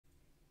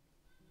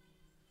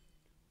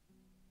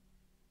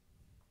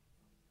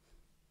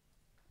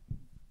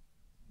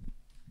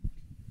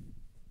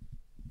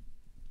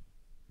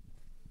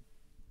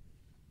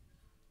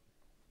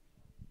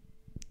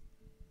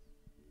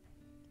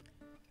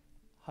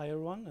Hi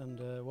everyone and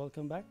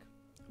welcome back.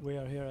 We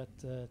are here at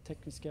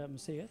Tekniska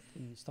Museet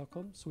in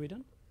Stockholm,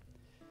 Sweden.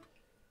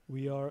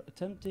 We are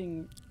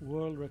attempting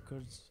world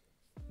records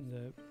in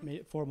the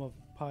form of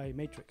pi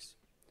matrix.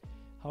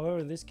 However,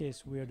 in this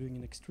case we are doing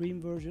an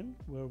extreme version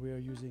where we are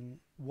using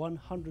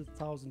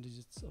 100,000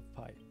 digits of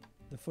pi,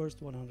 the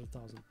first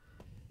 100,000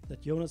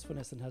 that Jonas van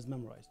Essen has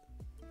memorized.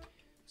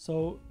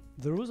 So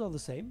the rules are the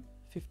same.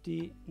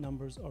 50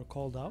 numbers are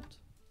called out,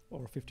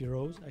 or 50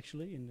 rows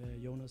actually, in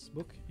Jonas'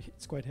 book.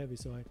 It's quite heavy,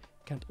 so I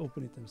can't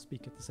open it and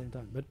speak at the same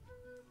time. But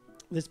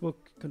this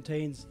book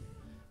contains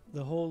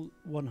the whole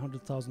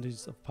 100,000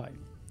 digits of pi.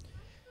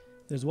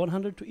 There's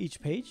 100 to each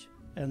page,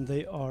 and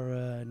they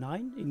are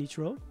 9 in each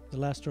row. The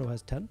last row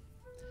has 10.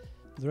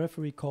 The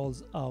referee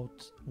calls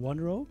out one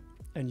row,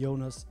 and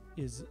Jonas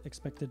is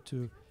expected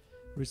to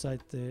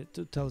recite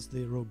tells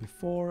the row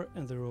before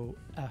and the row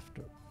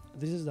after.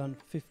 This is done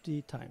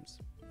 50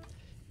 times.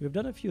 We've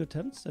done a few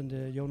attempts, and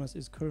Jonas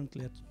is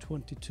currently at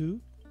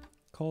 22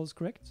 calls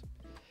correct.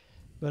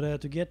 But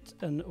to get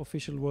an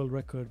official world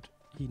record,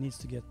 he needs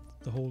to get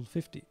the whole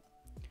 50.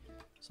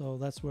 So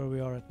that's where we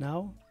are at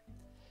now.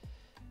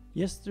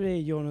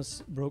 Yesterday,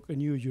 Jonas broke a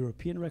new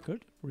European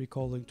record,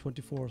 recalling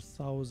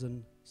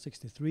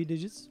 24,063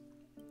 digits.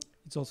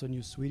 It's also a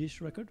new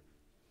Swedish record.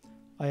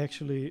 I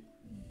actually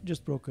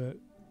just broke a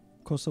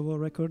Kosovo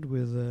record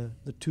with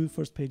the 2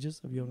 first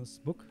pages of Jonas'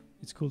 book.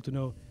 It's cool to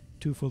know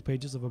 2 full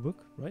pages of a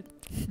book, right?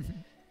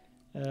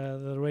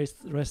 The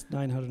rest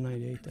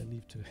 998 I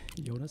leave to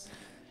Jonas.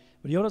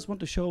 But Jonas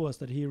wants to show us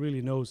that he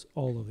really knows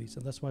all of these,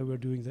 and that's why we're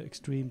doing the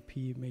Extreme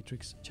P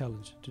Matrix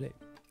Challenge today.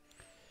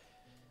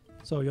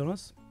 So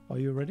Jonas, are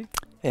you ready?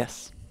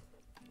 Yes.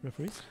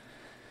 Referees?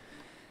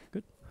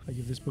 Good. I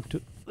give this book to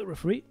the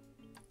referee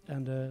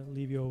and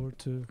leave you over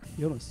to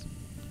Jonas.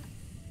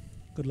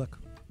 Good luck.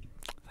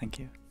 Thank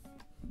you.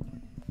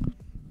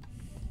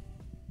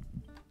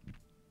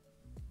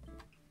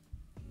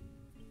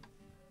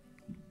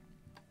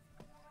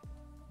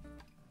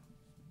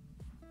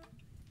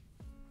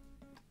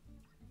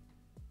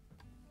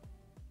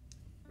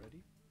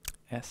 Ready?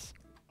 Yes.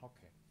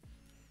 Okay.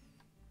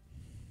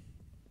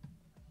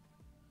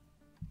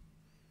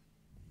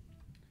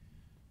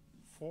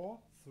 4,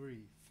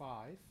 3,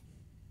 5,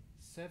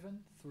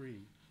 7,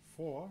 3,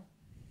 4,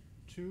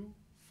 2,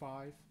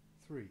 5,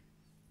 3.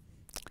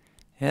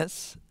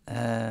 Yes.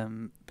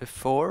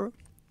 Before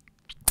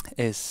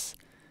is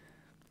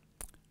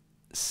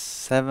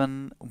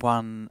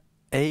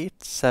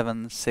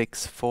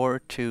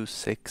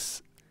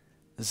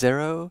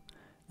 718764260,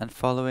 and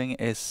following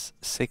is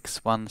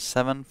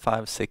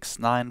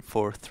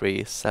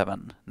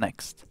 617569437.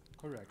 Next.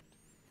 Correct.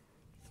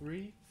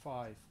 3,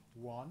 5,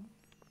 1,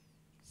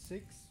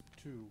 6,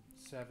 2,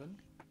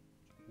 7,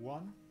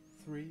 1,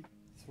 3,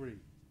 3.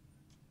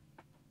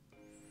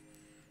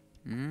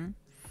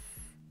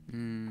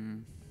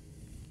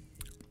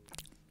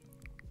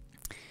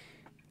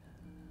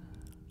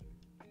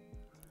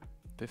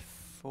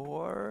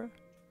 Before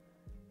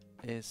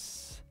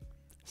is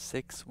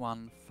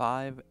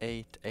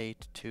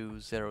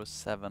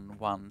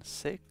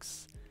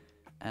 61588200716,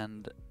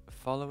 and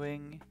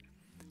following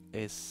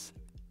is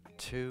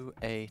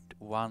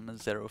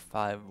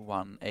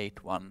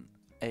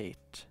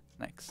 281051818.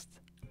 Next.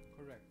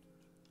 Correct.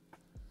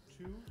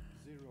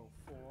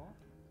 204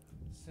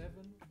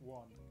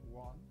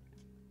 711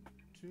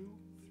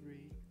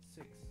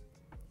 236.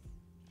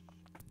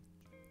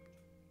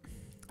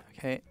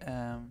 Okay.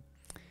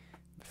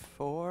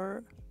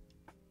 Before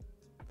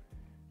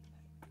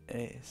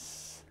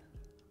is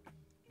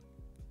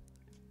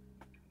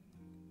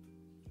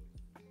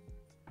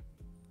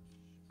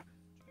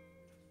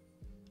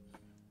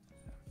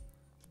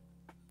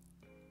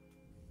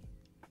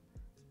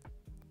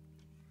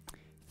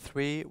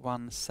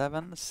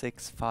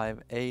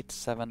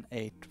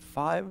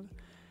 317658785,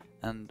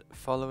 and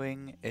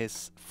following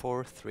is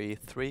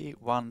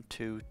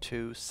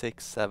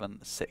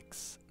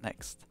 433122676.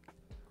 Next.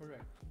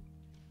 Correct.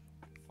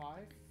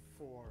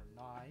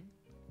 549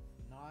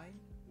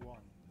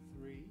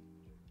 913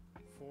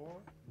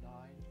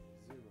 490.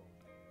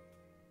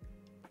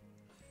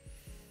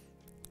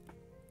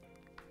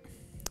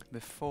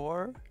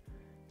 Before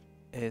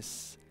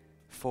is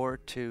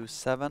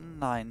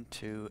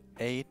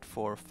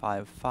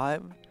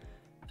 427928455,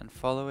 and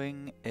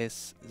following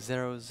is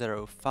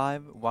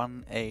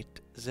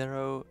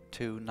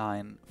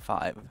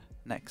 005180295.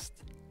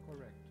 Next.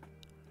 Correct.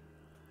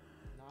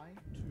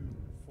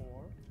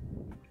 924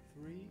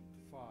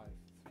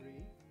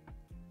 353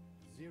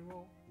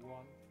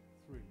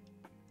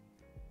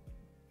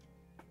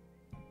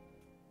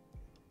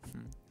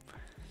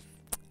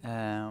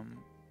 013.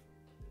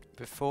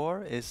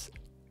 Before is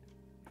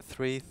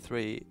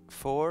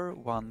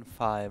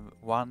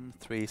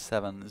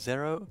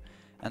 334151370,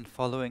 and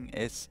following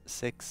is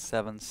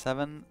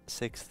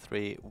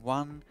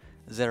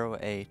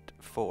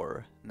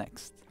 677631084.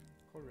 Next.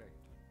 Correct.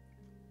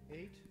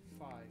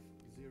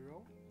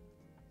 850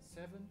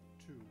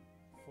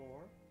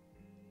 724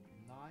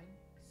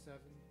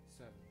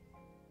 977.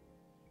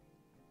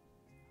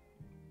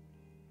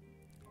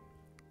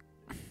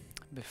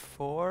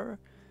 Before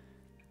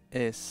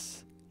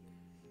is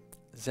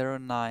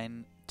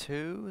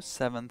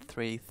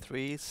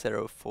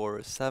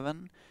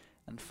 092733047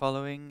 and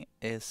following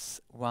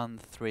is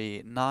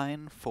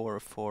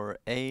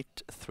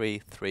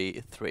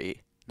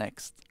 139448333.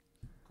 Next.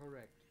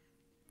 Correct.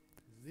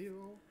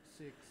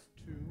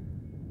 062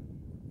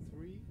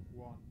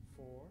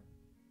 314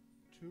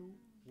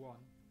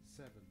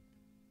 217.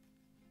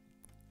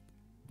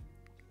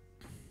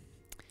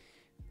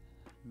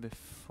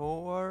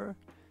 Before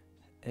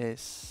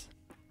is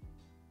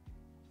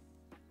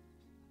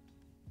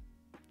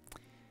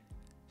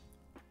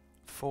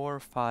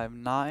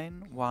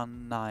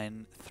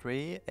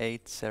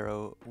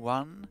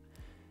 459193801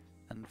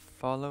 and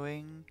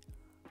following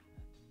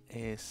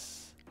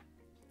is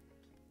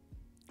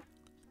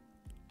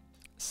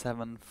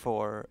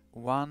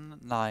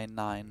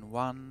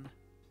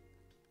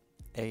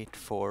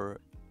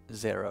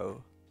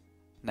 741991840.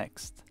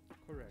 Next.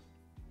 Correct.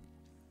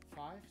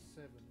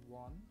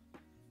 571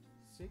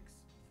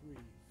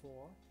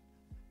 634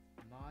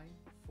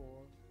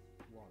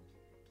 941.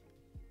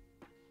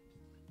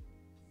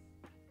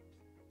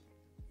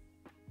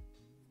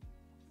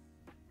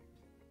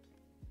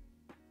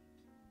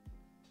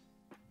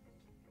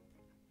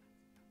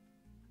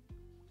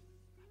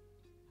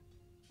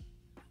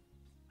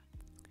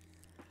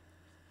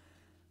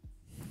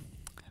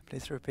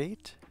 Please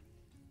repeat.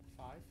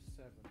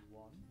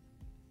 571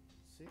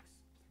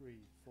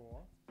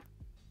 634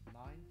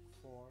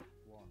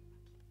 941.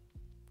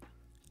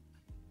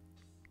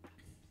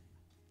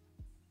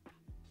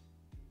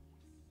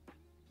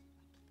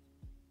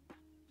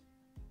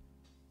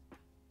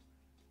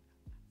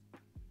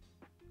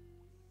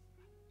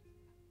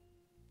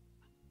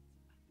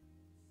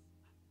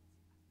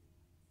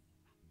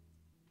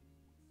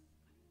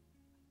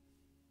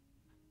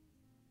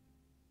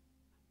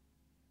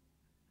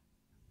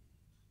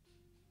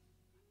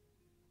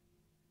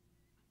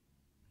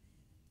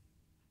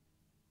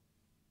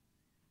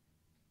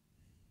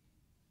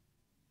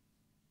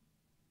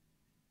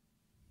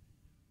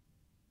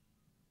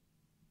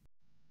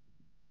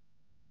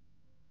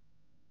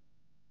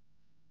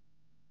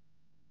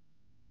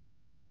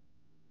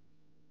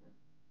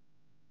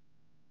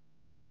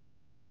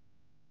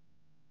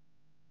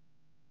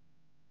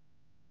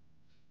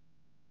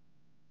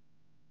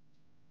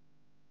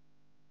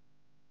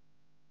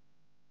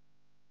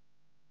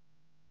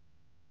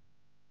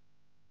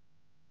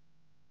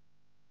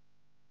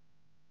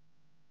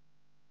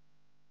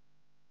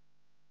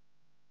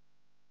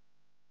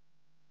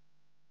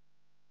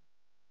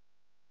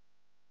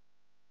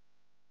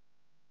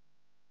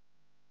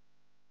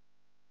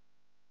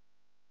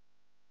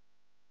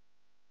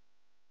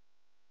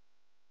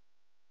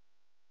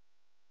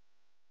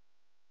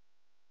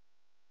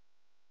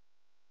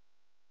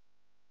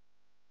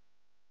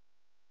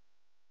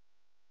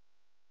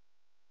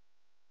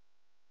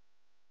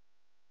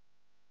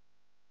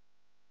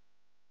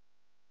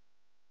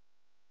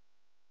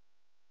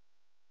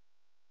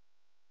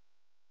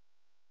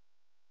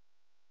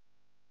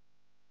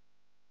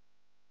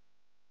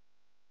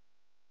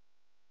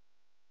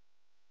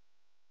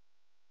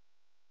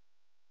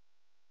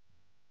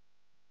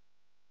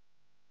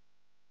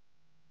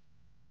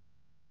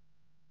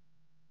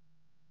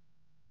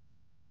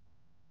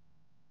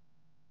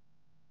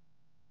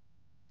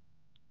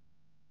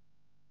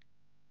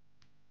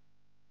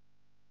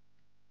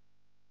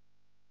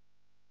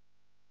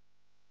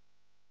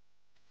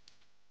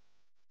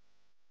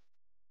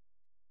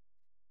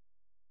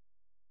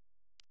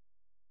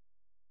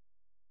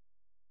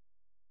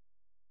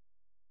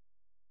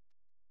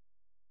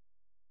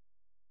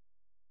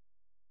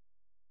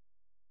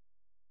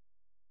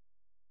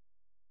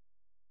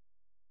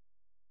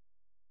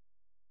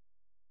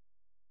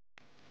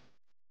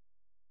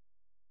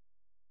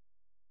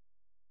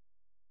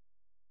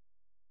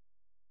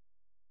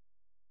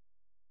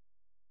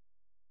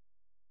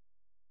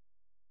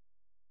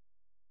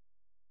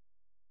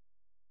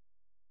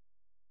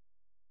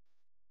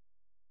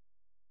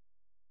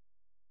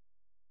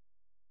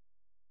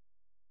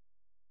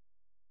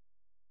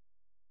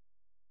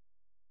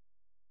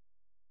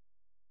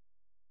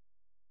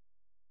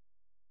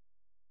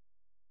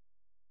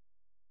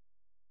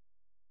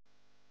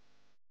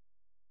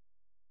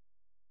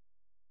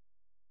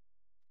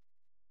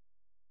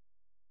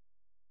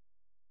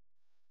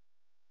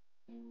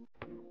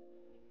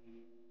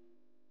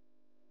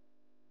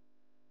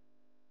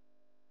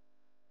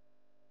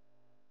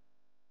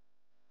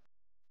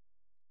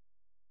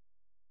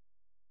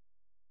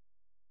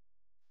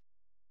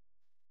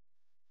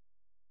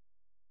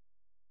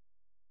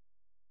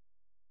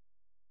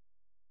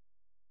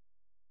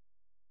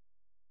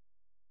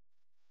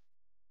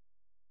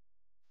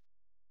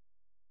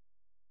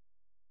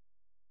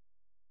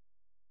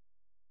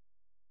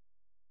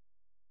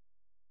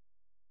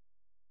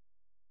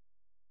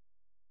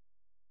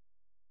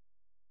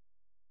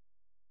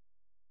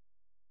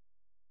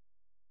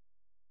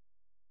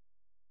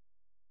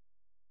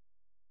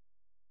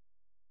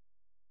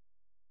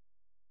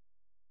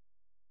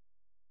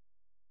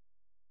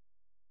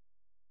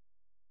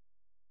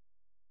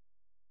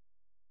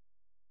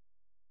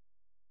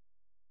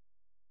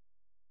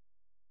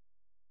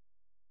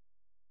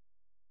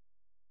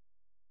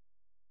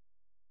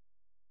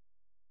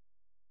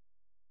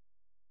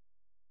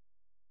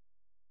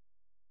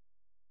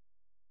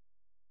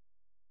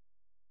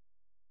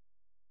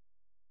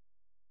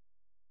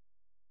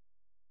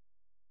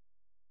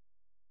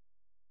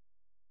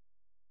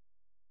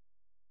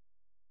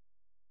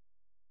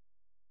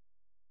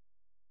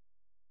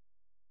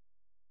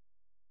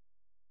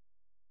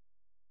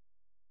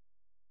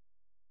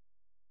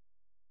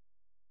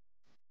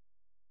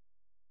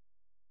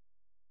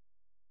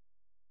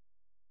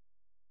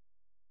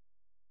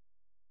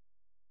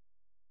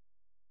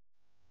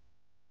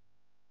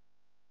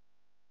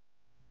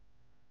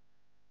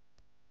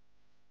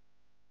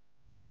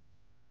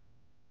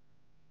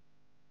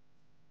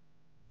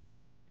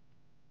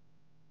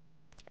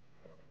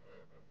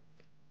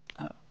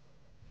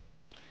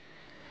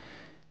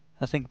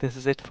 I think this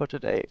is it for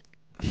today.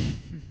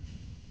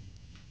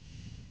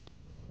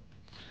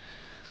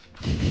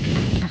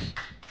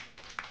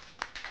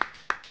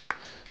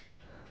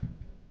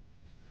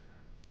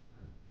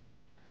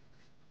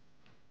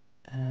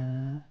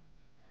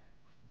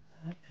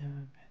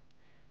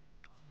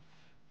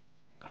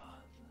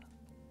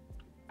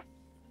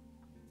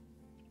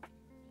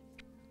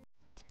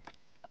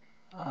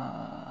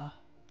 Uh,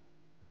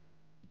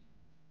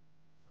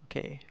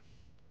 Okej.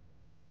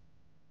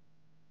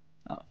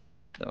 Ja,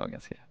 det var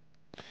ganska...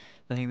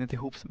 Den hängde inte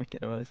ihop så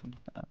mycket. Det var liksom...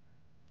 Ja.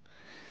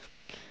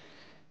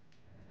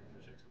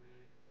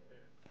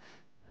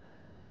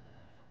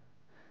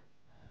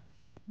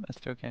 Jag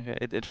tror kanske...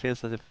 It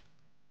feels as if...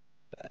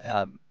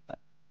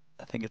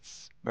 I think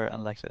it's very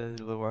unlikely that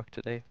it will work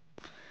today.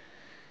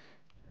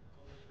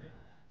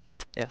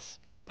 Yes,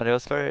 but it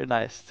was very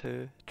nice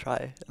to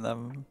try, and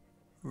I'm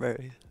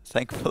very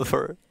thankful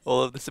for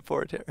all of the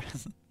support here.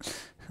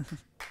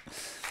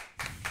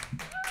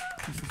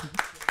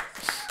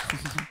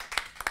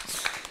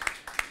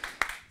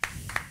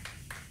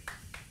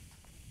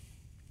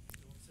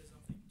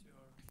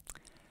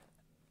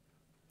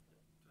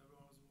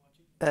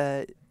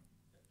 Uh,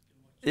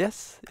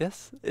 yes,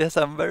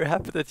 I'm very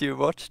happy that you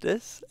watched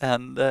this,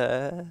 and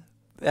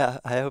yeah,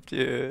 I hope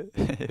you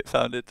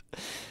found it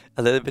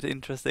a little bit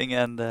interesting,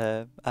 and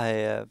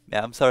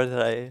I'm sorry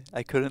that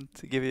I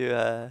couldn't give you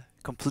a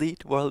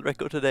complete world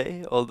record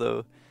today,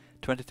 although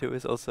 22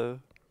 is also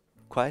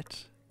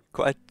quite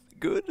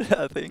good,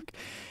 I think.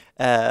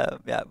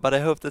 Yeah, but I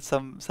hope that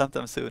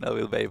sometime soon I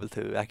will be able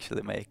to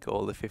actually make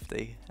all the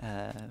 50,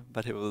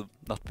 but it will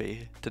not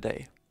be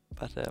today.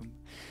 But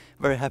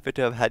very happy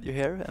to have had you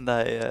here, and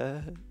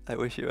I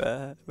wish you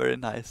a very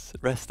nice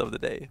rest of the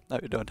day. Now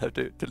you don't have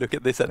to look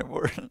at this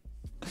anymore.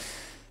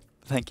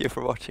 Thank you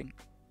for watching.